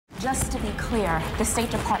Just to be clear, the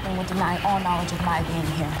State Department will deny all knowledge of my being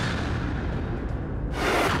here.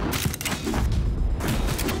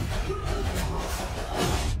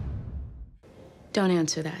 Don't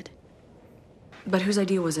answer that. But whose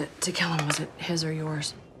idea was it to kill him? Was it his or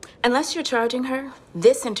yours? Unless you're charging her,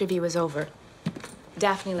 this interview is over.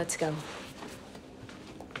 Daphne, let's go.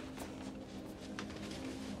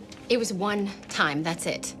 It was one time, that's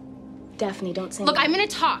it. Daphne, don't say Look, that. I'm gonna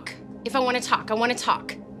talk. If I wanna talk, I wanna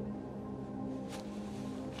talk.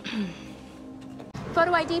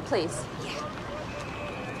 Photo ID, please.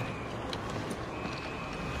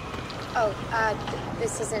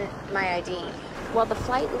 This isn't my ID. Well, the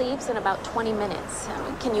flight leaves in about 20 minutes.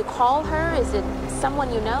 Can you call her? Is it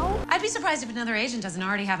someone you know? I'd be surprised if another agent doesn't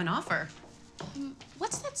already have an offer.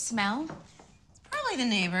 What's that smell? It's probably the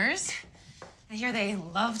neighbors. I hear they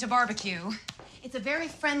love to barbecue. It's a very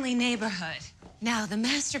friendly neighborhood. Now, the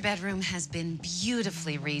master bedroom has been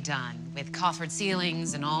beautifully redone with coffered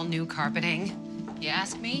ceilings and all new carpeting. You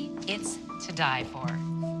ask me, it's to die for.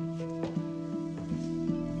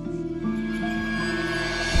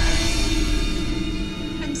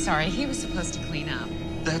 I'm sorry, he was supposed to clean up.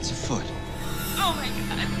 That's a foot. Oh my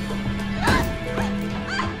God.